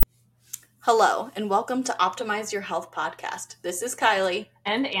Hello, and welcome to Optimize Your Health podcast. This is Kylie.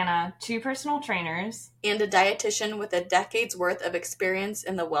 And Anna, two personal trainers. And a dietitian with a decade's worth of experience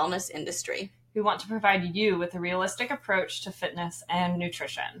in the wellness industry. Who want to provide you with a realistic approach to fitness and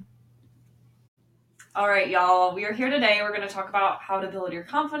nutrition. All right, y'all. We are here today. We're going to talk about how to build your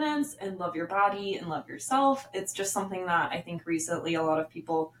confidence and love your body and love yourself. It's just something that I think recently a lot of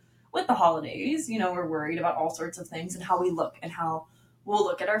people with the holidays, we're worried about all sorts of things and how we look and how we'll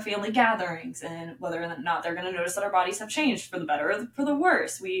look at our family gatherings and whether or not they're going to notice that our bodies have changed for the better or for the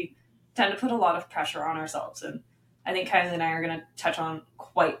worse. We tend to put a lot of pressure on ourselves. And I think Kylie and I are going to touch on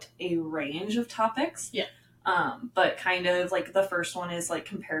quite a range of topics. Yeah. But kind of like the first one is like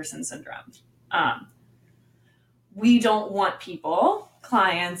comparison syndrome. We don't want people,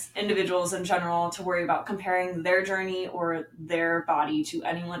 clients, individuals in general, to worry about comparing their journey or their body to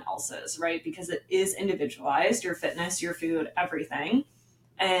anyone else's, right? Because it is individualized, your fitness, your food, everything.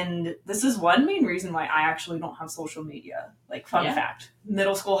 And this is one main reason why I actually don't have social media. Like, fun fact,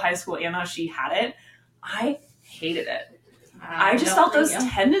 middle school, high school, Anna, she had it. I hated it. I just felt those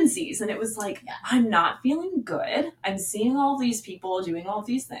tendencies, and it was like, I'm not feeling good. I'm seeing all these people doing all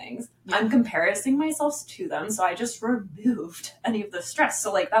these things. Yeah. I'm comparing myself to them, so I just removed any of the stress.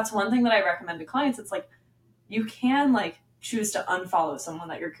 So, like, that's one thing that I recommend to clients. It's like, you can, like, choose to unfollow someone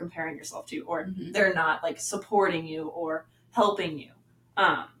that you're comparing yourself to, or they're not, like, supporting you or helping you.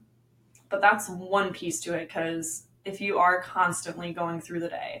 But that's one piece to it, because if you are constantly going through the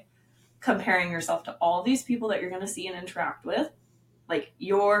day comparing yourself to all these people that you're going to see and interact with, like,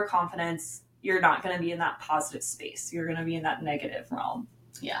 your confidence, you're not going to be in that positive space. You're going to be in that negative realm.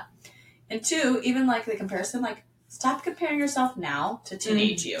 Yeah. And two, even like the comparison, like, stop comparing yourself now to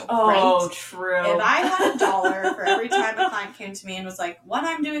teenage you. Oh, right? True. If I had $1 for every time a client came to me and was like, what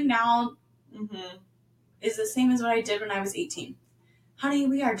I'm doing now is the same as what I did when I was 18. Honey,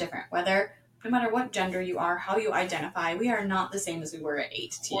 we are different. No matter what gender you are, how you identify, we are not the same as we were at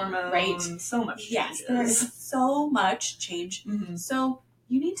 18. Hormones, right? So much changes. Yes, there is so much change. So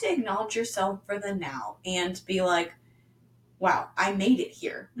you need to acknowledge yourself for the now and be like, wow, I made it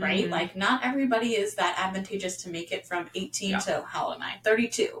here, right? Like, not everybody is that advantageous to make it from 18 to, how old am I?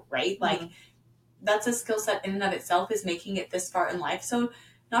 32, right? Like, that's a skill set in and of itself, is making it this far in life. So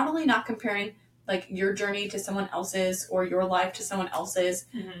not only not comparing, like, your journey to someone else's or your life to someone else's,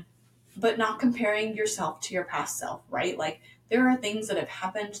 but not comparing yourself to your past self, right? Like, there are things that have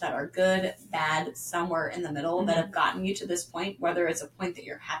happened that are good, bad, somewhere in the middle that have gotten you to this point, whether it's a point that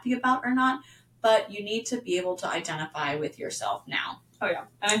you're happy about or not, but you need to be able to identify with yourself now. Oh, yeah.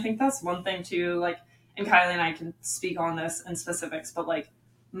 And I think that's one thing, too, like, and Kylie and I can speak on this in specifics, but, like,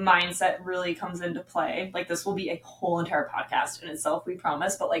 mindset really comes into play. Like, this will be a whole entire podcast in itself, we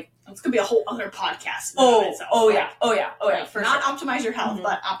promise, but, like, it's gonna be a whole other podcast. Yeah. For not sure. Optimize your health,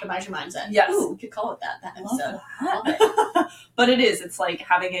 but optimize your mindset. Yes. Ooh, we could call it that episode. Love it. But it's like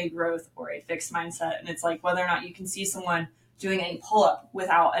having a growth or a fixed mindset, and it's like whether or not you can see someone doing a pull-up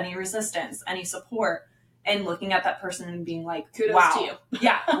without any resistance, any support, and looking at that person and being like, kudos wow, to you.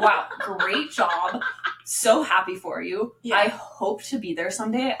 Yeah, wow, great job. So happy for you. Yeah. I hope to be there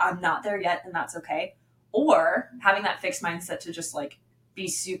someday. I'm not there yet, and that's okay. Or having that fixed mindset to just, like, be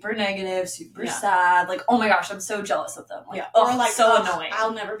super negative, super sad. Like, oh my gosh, I'm so jealous of them. Like, or like, so annoying.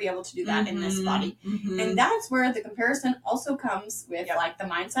 I'll never be able to do that in this body. And that's where the comparison also comes with, like, the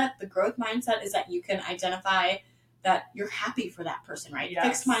mindset. The growth mindset is that you can identify that you're happy for that person, right? Yes.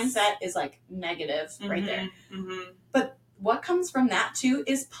 Fixed mindset is, like, negative right there. But what comes from that, too,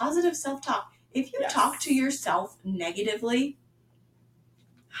 is positive self-talk. If you talk to yourself negatively,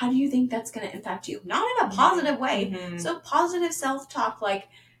 how do you think that's going to impact you? Not in a positive way. So positive self-talk, like,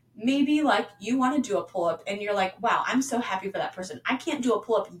 maybe, like, you want to do a pull-up and you're like, wow, I'm so happy for that person. I can't do a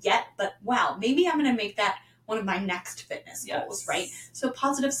pull-up yet, but wow, maybe I'm going to make that one of my next fitness goals, right? So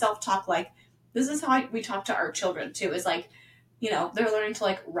positive self-talk, like, this is how we talk to our children, too, is like, they're learning to,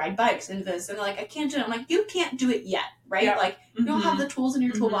 like, ride bikes and this, and they're like, I can't do it. I'm like, you can't do it yet, right? Yeah. Like, you don't have the tools in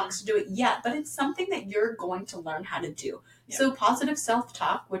your toolbox to do it yet, but it's something that you're going to learn how to do. Yeah. So positive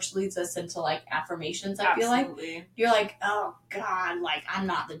self-talk, which leads us into, like, affirmations, I feel like. You're like, oh, God, like, I'm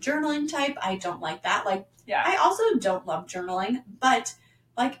not the journaling type. I don't like that. Like, I also don't love journaling, but,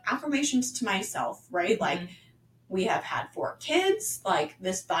 like, affirmations to myself, right? Like, we have had 4 kids. Like,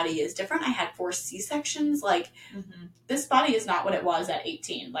 this body is different. I had 4 C-sections. Like, this body is not what it was at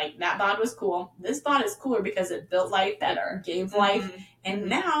 18. Like, that bod was cool. This bod is cooler because it built life better, gave life. And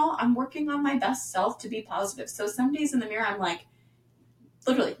now I'm working on my best self to be positive. So some days in the mirror, I'm like,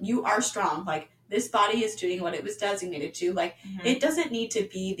 literally, you are strong. Like, this body is doing what it was designated to. Like, it doesn't need to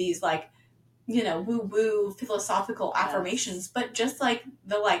be these, like, woo-woo philosophical affirmations, but just, like,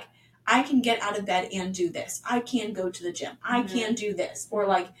 the, like, I can get out of bed and do this. I can go to the gym. I can do this. Or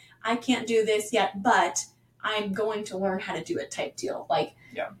like, I can't do this yet, but I'm going to learn how to do it type deal. Like,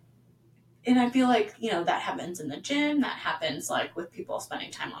 and I feel like, you know, that happens in the gym. That happens like with people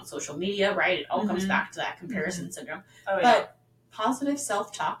spending time on social media, right? It all comes back to that comparison syndrome. But positive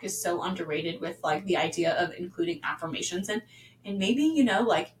self-talk is so underrated with like the idea of including affirmations and maybe, you know,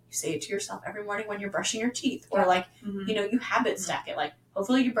 like you say it to yourself every morning when you're brushing your teeth, or like, you know, you habit stack it. Like,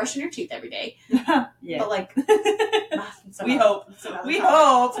 hopefully you're brushing your teeth every day. But like, we hope. It's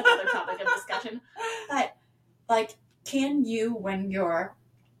another topic of discussion. But like, can you, when you're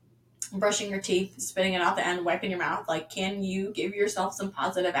brushing your teeth, spitting it out the end, wiping your mouth, like, can you give yourself some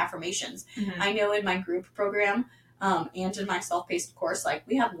positive affirmations? I know in my group program, and in my self-paced course, like,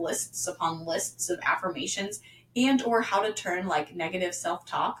 we have lists upon lists of affirmations and or how to turn like negative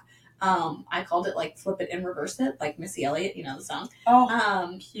self-talk. I called it like flip it and reverse it, like Missy Elliott, you know the song.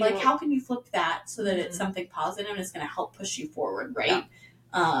 Like, how can you flip that so that it's something positive and it's going to help push you forward, right?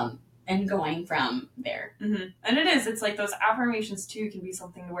 And going from there. And it's like those affirmations too can be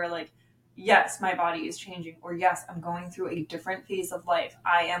something where like, yes, my body is changing, or yes, I'm going through a different phase of life.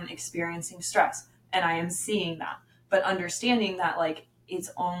 I am experiencing stress and I am seeing that, but understanding that like it's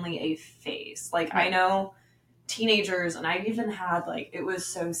only a phase. Like, I know teenagers, and I've even had like, it was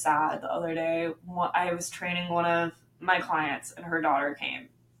so sad the other day. I was training one of my clients and her daughter came,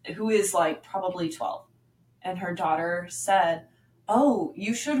 who is like probably 12, and her daughter said, "Oh,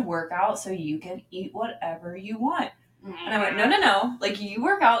 you should work out so you can eat whatever you want." And I went, no. Like, you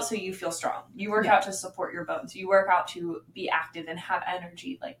work out so you feel strong. You work out to support your bones. You work out to be active and have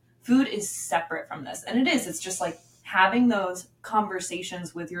energy. Like, food is separate from this. And it's just like having those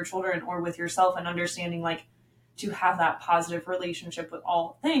conversations with your children or with yourself and understanding like to have that positive relationship with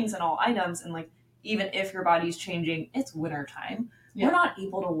all things and all items. And like, even if your body's changing, it's winter time. We're not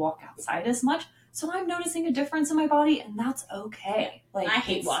able to walk outside as much. So I'm noticing a difference in my body, and that's okay. Like, I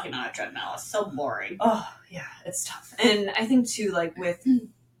hate walking on a treadmill. It's so boring. Oh, yeah, it's tough. And I think, too, like, with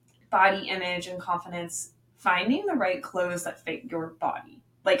body image and confidence, finding the right clothes that fit your body.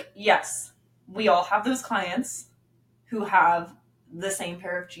 Like, yes, we all have those clients who have the same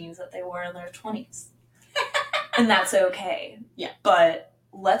pair of jeans that they wore in their 20s. And that's okay. Yeah. But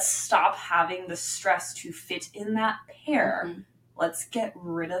let's stop having the stress to fit in that pair. Let's get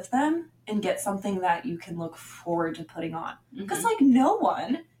rid of them and get something that you can look forward to putting on. Because, like, no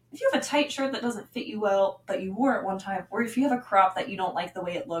one, if you have a tight shirt that doesn't fit you well, but you wore it one time, or if you have a crop that you don't like the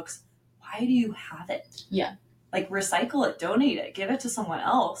way it looks, why do you have it? Yeah. Like, recycle it, donate it, give it to someone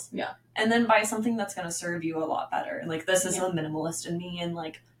else. Yeah. And then buy something that's going to serve you a lot better. And, like, this is the minimalist in me, and,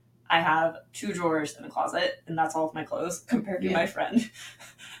 like, I have 2 drawers in a closet, and that's all of my clothes, compared to my friend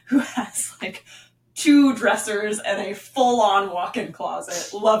who has, like, 2 dressers and a full-on walk-in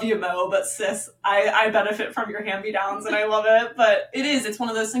closet. Love you, Mo, but sis, I benefit from your hand-me-downs and I love it. But it's one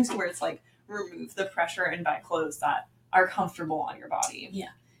of those things where it's like, remove the pressure and buy clothes that are comfortable on your body. Yeah.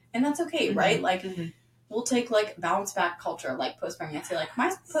 And that's okay, right? Like, we'll take like bounce back culture, like post-pregnancy. Like,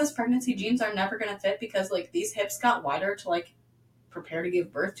 my post-pregnancy jeans are never going to fit because like these hips got wider to like prepare to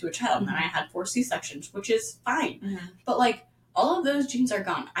give birth to a child. And I had 4 C-sections, which is fine. But like, all of those jeans are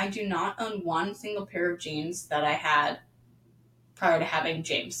gone. I do not own one single pair of jeans that I had prior to having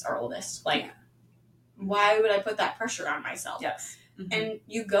James, our oldest. Like, why would I put that pressure on myself? Yes. And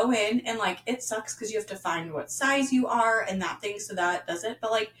you go in and, like, it sucks because you have to find what size you are and that thing so that it doesn't.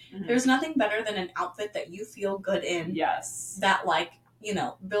 But, like, there's nothing better than an outfit that you feel good in. Yes. That, like, you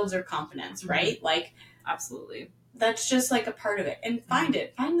know, builds your confidence, right? Like, absolutely. That's just, like, a part of it. And find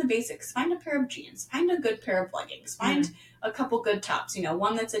it. Find the basics. Find a pair of jeans. Find a good pair of leggings. Find a couple good tops. You know,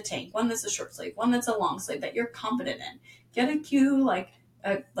 one that's a tank, one that's a short sleeve, one that's a long sleeve that you're confident in. Get a few, like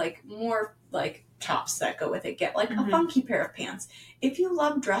more, like, tops that go with it. Get, like, a funky pair of pants. If you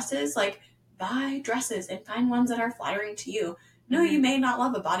love dresses, like, buy dresses and find ones that are flattering to you. No, you may not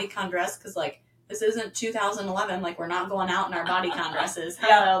love a bodycon dress because, like, this isn't 2011. Like, we're not going out in our bodycon dresses.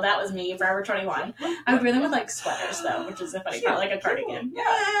 Hello, that was me, Forever 21. I would wear them with, like, sweaters, though, which is a funny part, like a cardigan. Yeah,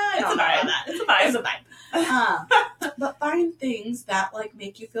 it's a vibe. It's a vibe. But find things that, like,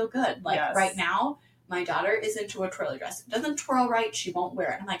 make you feel good. Like, right now, my daughter is into a twirly dress. If it doesn't twirl right, she won't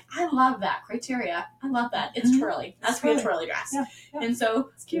wear it. I'm like, I love that criteria. I love that. It's twirly. That's be a twirly dress. Yeah. And so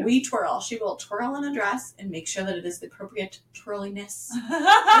we twirl. She will twirl in a dress and make sure that it is the appropriate twirliness. She will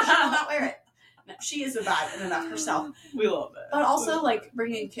not wear it. No, she is a vibe in and of herself. We love it. But also, like,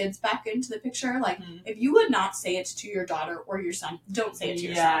 bringing kids back into the picture. Like, if you would not say it to your daughter or your son, don't say it to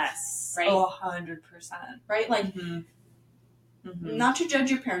yourself. Yes. Right? 100%. Right? Like, not to judge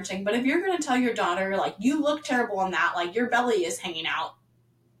your parenting, but if you're going to tell your daughter, like, you look terrible in that, like, your belly is hanging out,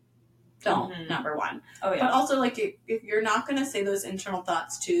 Don't, number one. Oh, yeah. But also, like, if you're not going to say those internal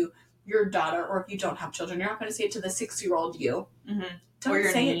thoughts to your daughter, or if you don't have children, you're not going to say it to the 6-year-old you.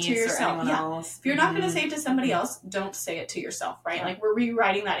 Don't say it to yourself. Else. If you're not going to say it to somebody else, don't say it to yourself, right? Yeah. Like, we're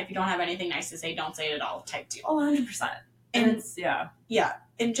rewriting that. If you don't have anything nice to say, don't say it at all type deal. Oh, 100%. And it's, yeah,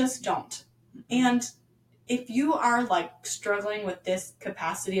 and just don't. And if you are, like, struggling with this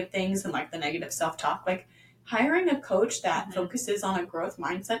capacity of things and, like, the negative self-talk, like, hiring a coach that focuses on a growth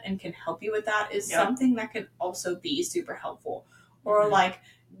mindset and can help you with that is something that can also be super helpful. Or, like,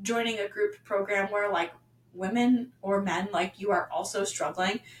 joining a group program where, like, women or men like you are also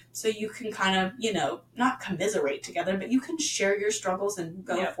struggling, so you can kind of, you know, not commiserate together, but you can share your struggles and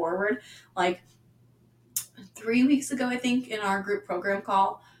go forward. Like 3 weeks ago, I think, in our group program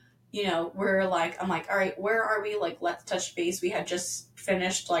call, you know, we're like, I'm like, all right, where are we? Like, let's touch base. We had just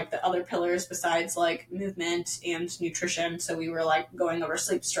finished like the other pillars besides like movement and nutrition, so we were like going over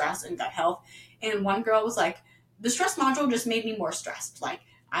sleep, stress, and gut health. And one girl was like, the stress module just made me more stressed. Like,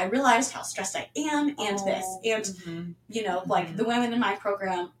 I realized how stressed I am and this. And, you know, like the women in my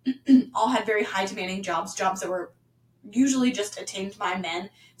program all had very high demanding jobs that were usually just attained by men.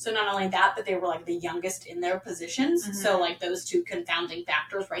 So not only that, but they were like the youngest in their positions. So like those two confounding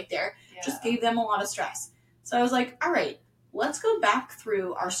factors right there just gave them a lot of stress. So I was like, all right, let's go back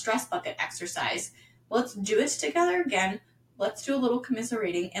through our stress bucket exercise. Let's do it together again. Let's do a little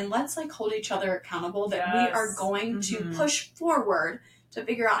commiserating, and let's like hold each other accountable that we are going to push forward to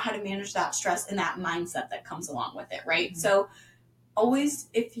figure out how to manage that stress and that mindset that comes along with it, right? So always,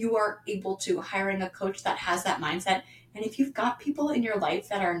 if you are able to, hiring a coach that has that mindset, and if you've got people in your life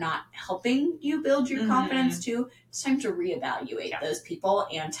that are not helping you build your confidence too, it's time to reevaluate those people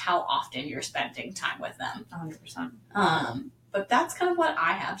and how often you're spending time with them. 100%. But that's kind of what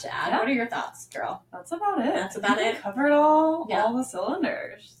I have to add. What are your thoughts, girl? That's about it. That's about it. Covered all the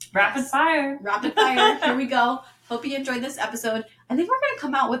cylinders. Rapid fire. Rapid fire. Here we go. Hope you enjoyed this episode. I think we're going to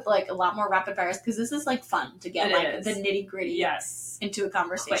come out with like a lot more rapid fires because this is like fun to get the nitty gritty into a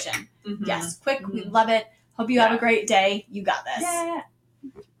conversation. Quick. Yes, quick. We love it. Hope you have a great day. You got this. Yeah.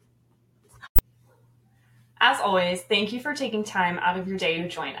 As always, thank you for taking time out of your day to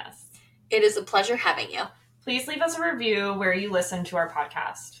join us. It is a pleasure having you. Please leave us a review where you listen to our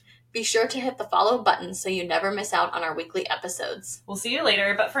podcast. Be sure to hit the follow button so you never miss out on our weekly episodes. We'll see you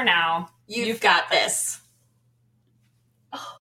later, but for now, you've got this.